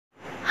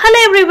Hello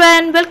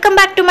everyone, welcome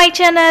back to my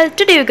channel.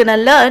 Today we're gonna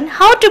learn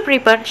how to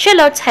prepare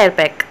Shallots hair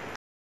pack.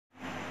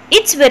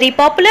 It's very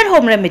popular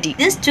home remedy.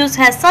 This juice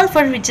has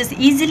sulfur which is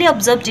easily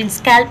absorbed in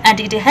scalp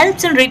and it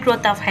helps in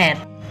regrowth of hair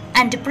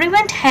and to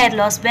prevent hair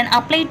loss when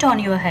applied on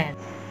your hair.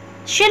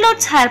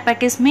 Shallots hair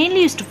pack is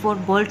mainly used for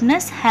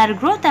baldness, hair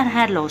growth and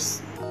hair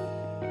loss.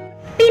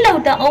 Peel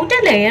out the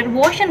outer layer,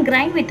 wash and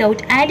grind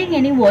without adding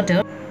any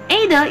water.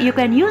 Either you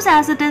can use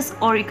as it is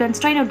or you can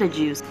strain out the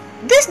juice.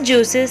 This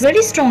juice is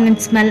very strong in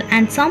smell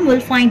and some will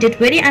find it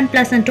very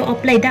unpleasant to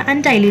apply the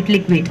undilute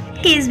liquid.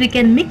 In case we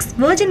can mix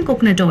virgin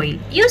coconut oil.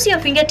 Use your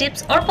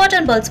fingertips or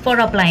cotton balls for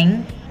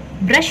applying.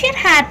 Brush your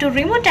hair to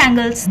remove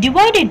tangles.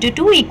 Divide it into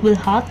 2 equal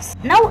halves.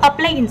 Now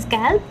apply in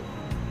scalp.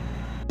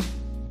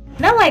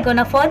 Now I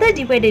gonna further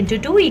divide into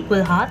 2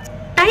 equal halves.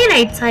 Tie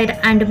right side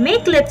and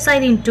make left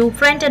side into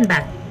front and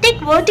back. Take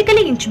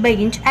vertically inch by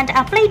inch and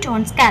apply it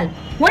on scalp.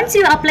 Once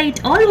you apply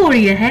it all over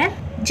your hair,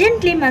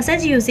 gently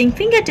massage using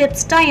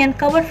fingertips, tie and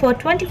cover for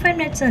 25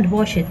 minutes and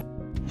wash it.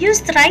 Use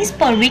thrice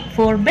per week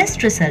for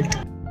best result.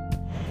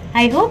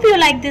 I hope you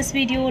like this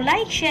video.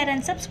 Like, share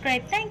and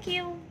subscribe. Thank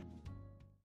you.